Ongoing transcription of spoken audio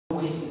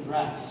wasted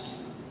breaths.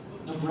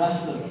 No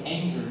breaths of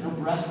anger. No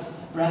breaths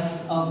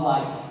of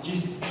like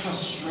just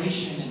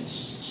frustration and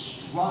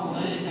struggle.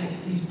 It's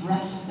like these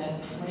breaths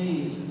that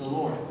praise the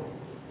Lord.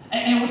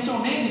 And what's so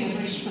amazing is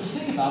when you start to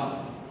think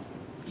about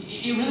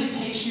it really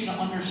takes you to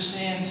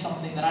understand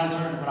something that I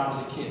learned when I was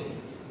a kid.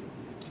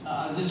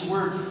 This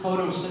word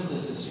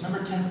photosynthesis. You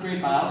remember 10th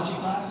grade biology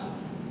class?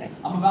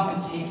 I'm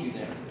about to take you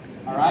there.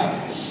 All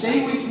right?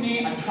 Stay with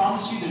me. I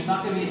promise you there's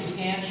not going to be a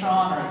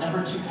Scantron or a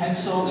number 2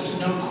 pencil. There's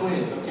no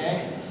quiz,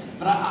 okay?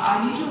 But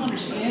I need you to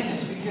understand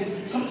this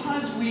because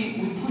sometimes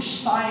we push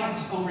science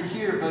over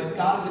here, but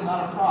God is a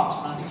God of props,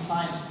 and I think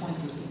science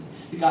points us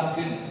to God's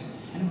goodness.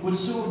 And what's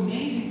so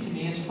amazing to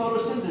me is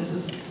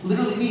photosynthesis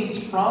literally means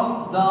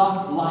from the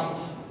light.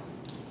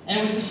 And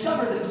it was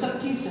discovered in the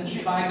 17th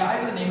century by a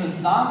guy by the name of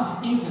Jan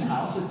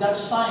Ingenhousz, a Dutch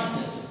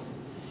scientist.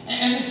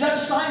 And this Dutch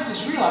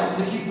scientist realized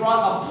that if you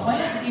brought a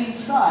plant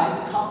inside,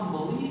 the common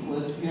belief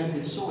was if you had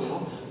good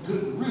soil,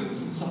 good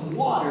roots, and some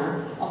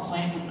water, a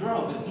plant would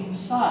grow. But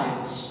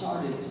inside, it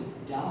started to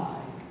die.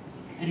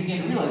 And he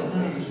began to realize,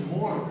 no, there's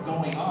more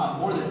going on,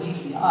 more that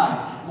meets the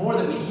eye, more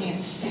that we can't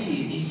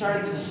see. He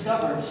started to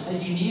discover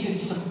that you needed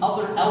some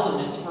other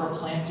elements for a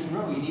plant to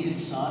grow. You needed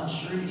sun,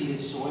 sure, you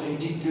needed soil, you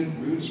needed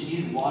good roots, you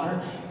needed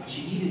water, but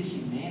you needed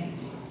humanity.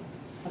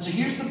 And so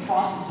here's the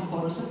process of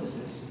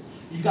photosynthesis.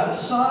 You've got a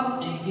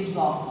sun, and it gives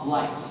off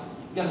light.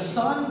 You've got a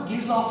sun,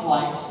 gives off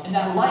light, and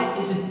that light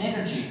is an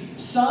energy.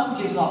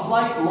 Sun gives off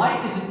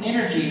light is an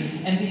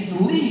energy, and these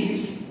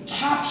leaves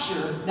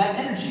capture that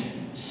energy.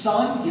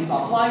 Sun gives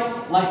off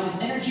light, light's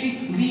an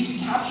energy, leaves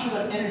capture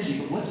that energy.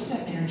 But what's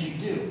that energy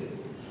do?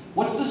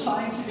 What's the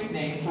scientific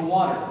name for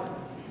water?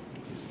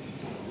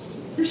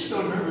 You're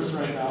so nervous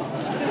right now.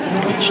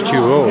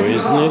 H2O,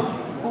 isn't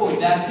it? Boy,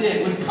 that's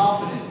it, with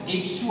confidence.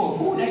 H2O.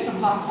 Ooh, that's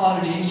some hot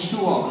quality H2O.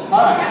 All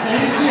right, so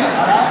here's the deal,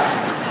 all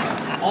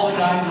right? All the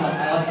guys are like,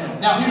 I like them.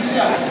 Now, here's the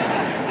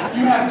deal.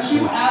 You have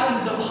 2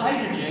 atoms of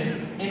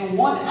hydrogen and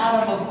 1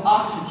 atom of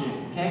oxygen.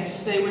 Okay,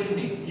 stay with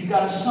me. You've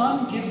got a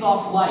sun gives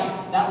off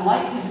light. That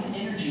light is an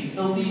energy.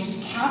 The leaves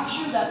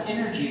capture that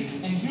energy,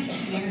 and here's what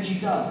the energy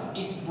does.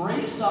 It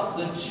breaks up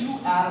the 2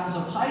 atoms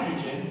of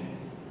hydrogen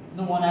and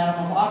the 1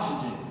 atom of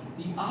oxygen.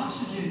 The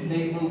oxygen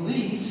they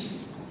release,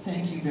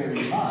 thank you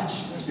very much,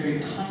 that's very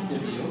kind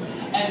of you.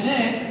 And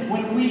then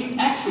when we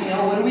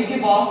exhale, what do we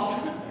give off?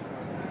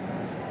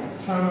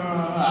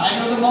 I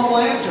know the mumble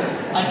answer.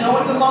 I know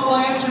what the mumble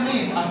answer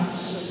means. I'm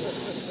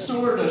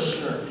sort of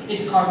sure.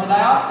 It's carbon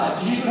dioxide.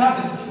 So here's what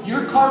happens.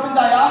 Your carbon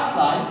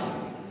dioxide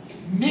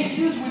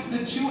mixes with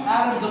the 2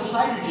 atoms of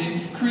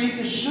hydrogen, creates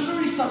a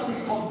sugary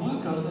substance called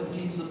glucose that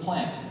feeds the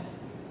plant.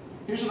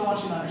 Here's what I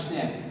want you to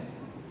understand.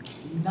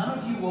 None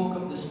of you woke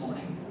up this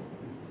morning,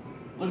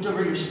 looked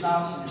over at your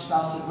spouse, and your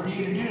spouse said, what are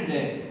you going to do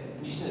today?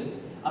 And you said,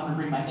 I'm going to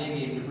bring my A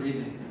game to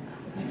breathing.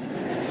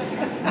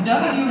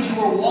 None of you, as you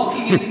were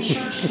walking into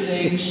church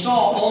today and saw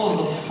all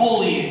of the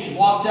foliage,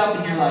 walked up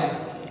and you're like,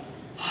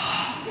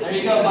 there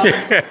you go, buddy.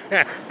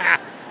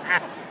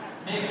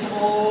 Make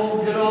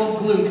some good old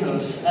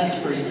glucose. That's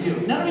for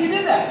you. None of you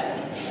did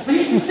that. But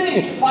here's the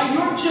thing. By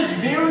your just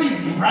very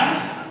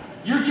breath,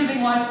 you're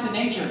giving life to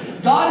nature.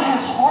 God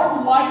has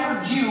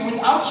hardwired you,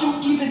 without you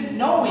even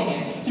knowing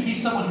it, to be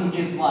someone who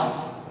gives life.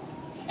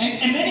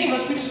 And many of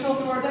us, we just go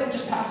through our day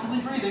just passively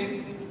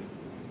breathing,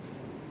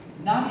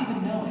 not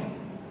even knowing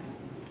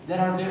that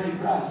our very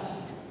breath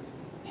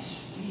is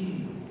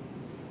feeding,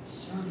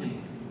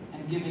 serving,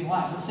 and giving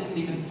life. Let's take it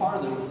even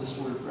farther with this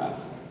word breath.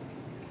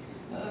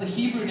 The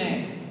Hebrew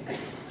name,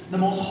 the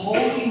most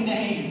holy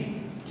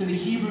name to the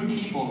Hebrew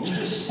people, we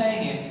just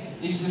sang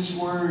it, is this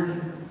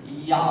word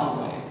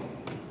Yahweh.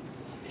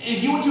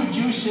 If you went to a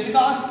Jewish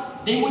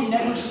synagogue, they would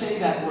never say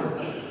that word.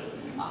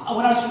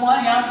 When I was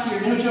flying out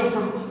here, no joke,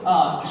 from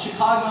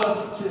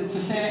Chicago to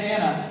Santa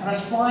Ana, when I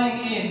was flying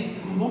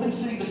in, the woman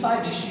sitting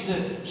beside me,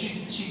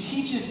 she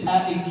teaches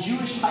at a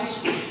Jewish high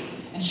school.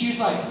 And she was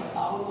like,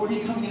 what are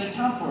you coming into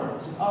town for? I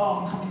was like,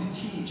 I'm coming to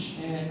teach.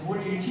 And what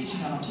are you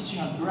teaching on? I'm teaching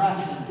on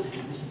breath,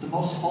 and this is the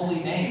most holy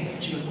name.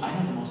 And she goes, I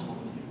know the most holy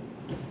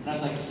name. And I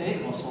was like, say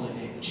the most holy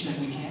name. She's like,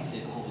 we can't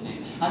say the holy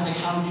name. I was like,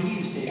 how do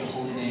you say the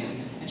holy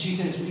name? And she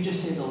says, we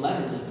just say the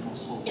letters of the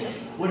most holy name.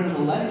 What are the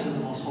letters of the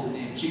most holy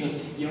name? She goes,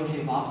 Yod He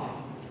Vav He.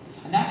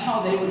 And that's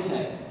how they would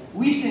say it.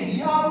 We sing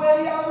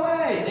Yahweh,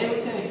 Yahweh. They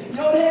would say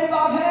Yod He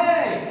Vav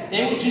He.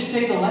 They would just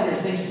say the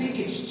letters. They think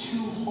it's too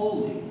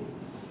holy.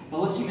 But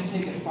let's even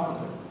take it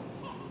farther.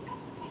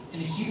 In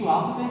the Hebrew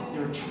alphabet,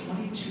 there are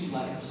 22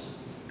 letters.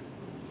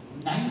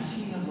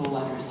 19 of the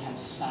letters have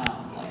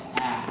sounds like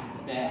ah,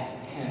 beh,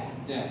 keh,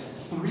 deh.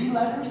 3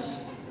 letters,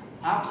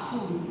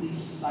 absolutely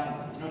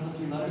silent. You know what the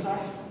 3 letters are?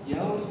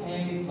 Yod,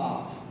 He,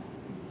 Vav.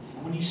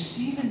 And when you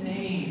see the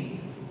name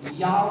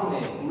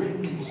Yahweh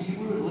written in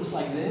Hebrew, it looks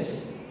like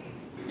this.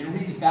 It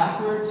reads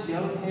backwards,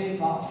 Yod, He,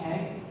 Vav,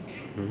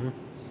 He.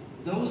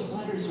 Those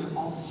letters are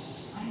all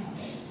silent.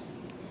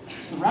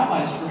 So the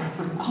rabbis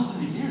for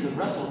thousands of years have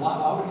wrestled,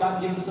 why would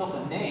God give himself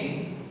a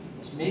name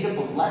that's made up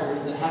of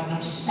letters that have no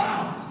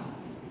sound?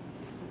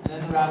 And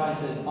then the rabbi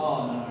said,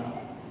 oh,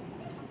 no.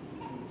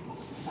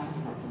 It's the sound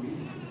of our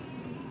breathing.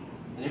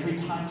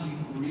 time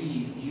you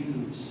breathe,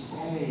 you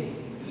say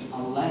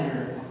a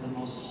letter of the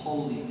most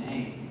holy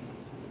name.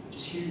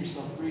 Just hear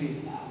yourself breathe.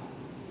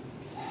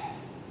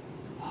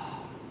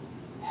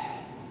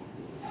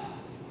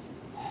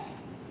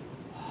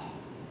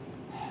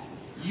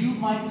 You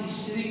might be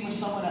sitting with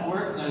someone at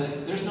work and they're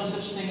like, there's no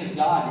such thing as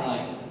God. You're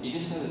like, you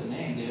just said his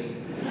name, dude.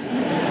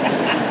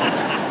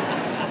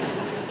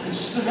 It's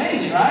just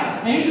amazing, right?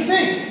 And here's the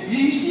thing.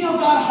 You see how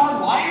God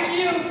hardwired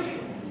you?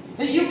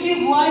 That you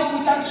give life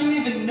without you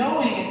even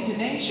knowing it to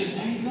nature.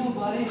 There you go,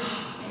 buddy.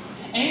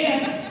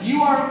 And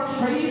you are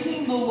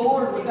praising the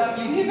Lord without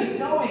you even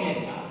knowing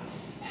it.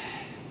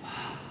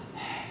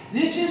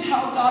 This is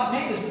how God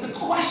made us. But the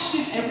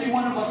question every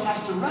one of us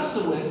has to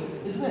wrestle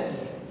with is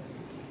this.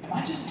 Am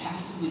I just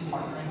passively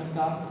partnering with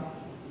God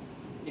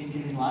in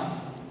giving life?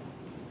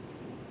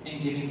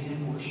 In giving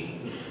him worship?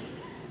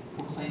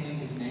 Proclaiming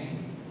his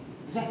name?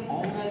 Is that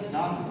all that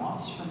God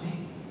wants from me?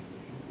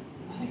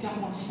 I think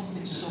God wants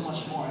something so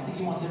much more. I think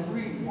he wants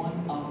every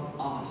one of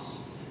us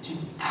to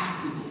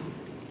actively,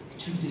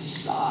 to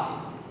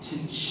decide, to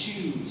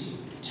choose,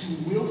 to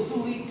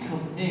willfully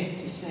commit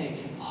to say,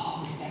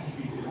 oh, with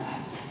every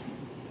breath,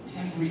 with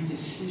every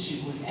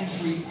decision, with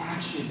every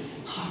action,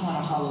 I want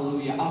to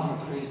hallelujah, I want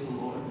to praise the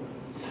Lord.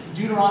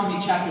 Deuteronomy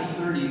chapter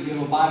 30, if you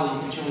have a Bible,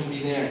 you can turn with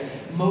me there.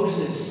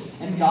 Moses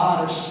and God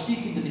are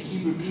speaking to the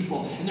Hebrew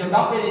people, and they're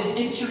about ready to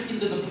enter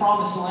into the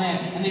promised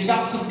land, and they've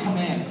got some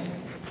commands.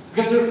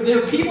 Because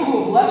they're people who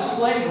have left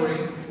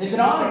slavery, they've been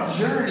on a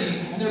journey,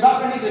 and they're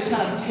about ready to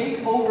kind of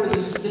take over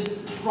this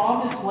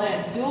promised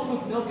land filled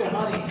with milk and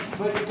honey.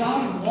 But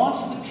God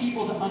wants the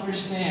people to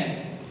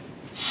understand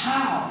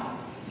how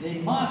they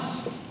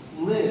must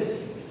live.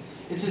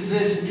 It says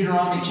this in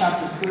Deuteronomy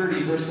chapter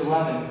 30, verse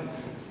 11.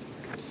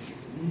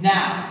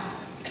 Now,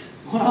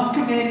 what I'm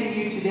commanding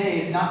you today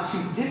is not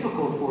too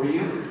difficult for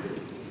you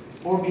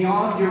or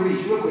beyond your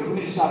reach. Real quick, let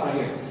me just stop right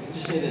here.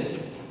 Just say this.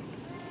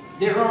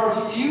 There are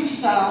a few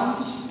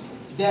sounds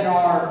that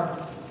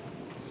are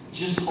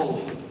just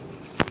holy.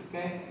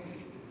 Okay?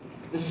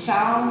 The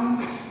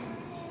sound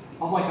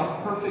of like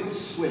a perfect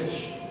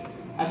switch.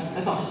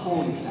 That's a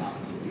holy sound.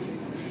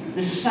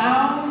 The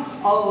sound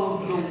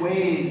of the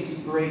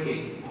waves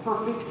breaking.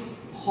 Perfect,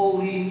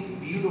 holy,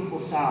 beautiful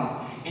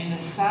sound. And the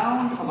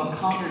sound of a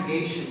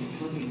congregation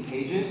flipping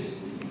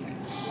pages.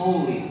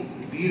 Holy,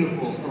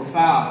 beautiful,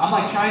 profound. I'm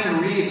like trying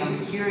to read and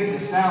I'm hearing the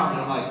sound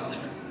and I'm like,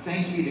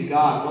 thanks be to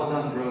God. Well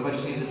done, Grove. I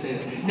just needed to say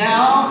that.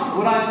 Now,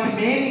 what I'm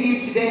commanding you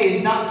today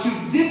is not too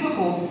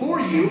difficult for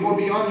you or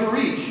beyond your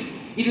reach.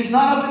 It is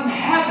not up in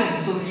heaven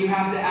so that you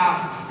have to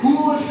ask, who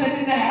will ascend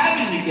into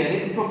heaven to get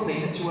it and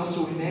proclaim it to us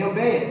so we may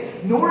obey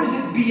it? Nor is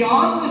it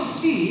beyond the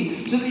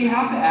sea so that you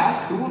have to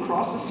ask, who will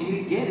cross the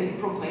sea to get it and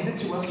proclaim it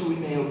to us so we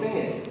may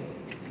obey it?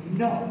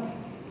 No.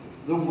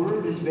 The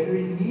word is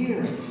very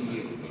near to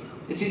you.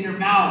 It's in your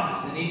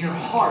mouth and in your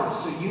heart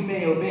so you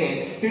may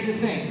obey it. Here's the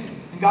thing.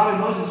 God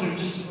and Moses are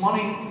just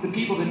wanting the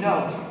people to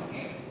know,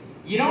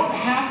 you don't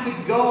have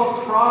to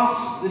go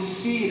across the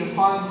sea to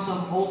find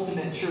some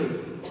ultimate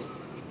truth.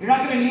 You're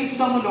not going to need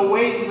someone to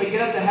wait till they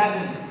get up to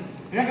heaven.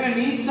 You're not going to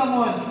need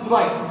someone to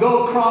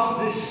go across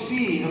this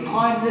sea, to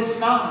climb this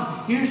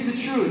mountain. Here's the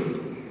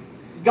truth.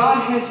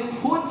 God has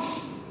put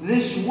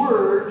this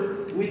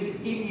word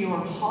within your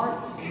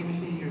heart and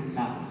within your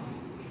mouth.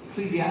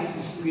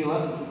 Ecclesiastes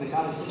 3:11 says that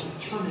God has set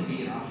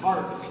eternity in our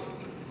hearts.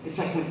 It's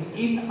like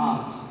within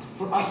us.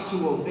 For us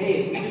to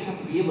obey it, we just have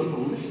to be able to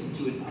listen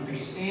to it and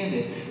understand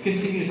it.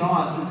 Continues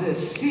on, says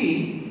this,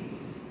 see,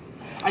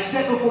 I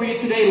set before you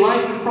today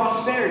life and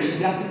prosperity,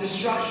 death and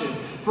destruction.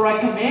 For I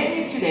command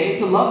you today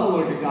to love the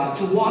Lord your God,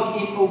 to walk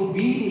in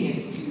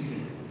obedience to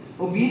him.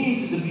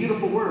 Obedience is a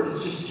beautiful word.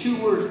 It's just two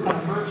words kind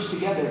of merged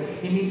together.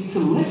 It means to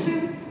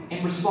listen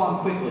and respond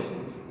quickly.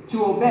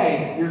 To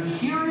obey, you're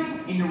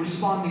hearing and you're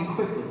responding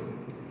quickly.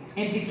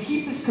 And to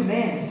keep his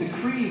commands,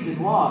 decrees,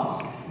 and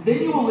laws.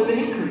 Then you will live in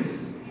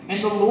increase.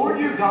 And the Lord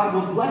your God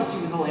will bless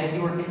you in the land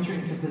you are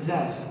entering to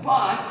possess.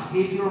 But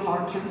if your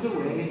heart turns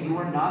away and you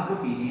are not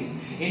obedient,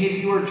 and if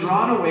you are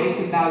drawn away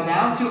to bow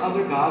down to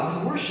other gods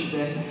and worship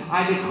them,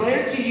 I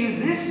declare to you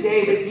this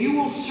day that you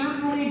will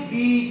certainly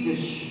be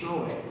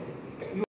destroyed.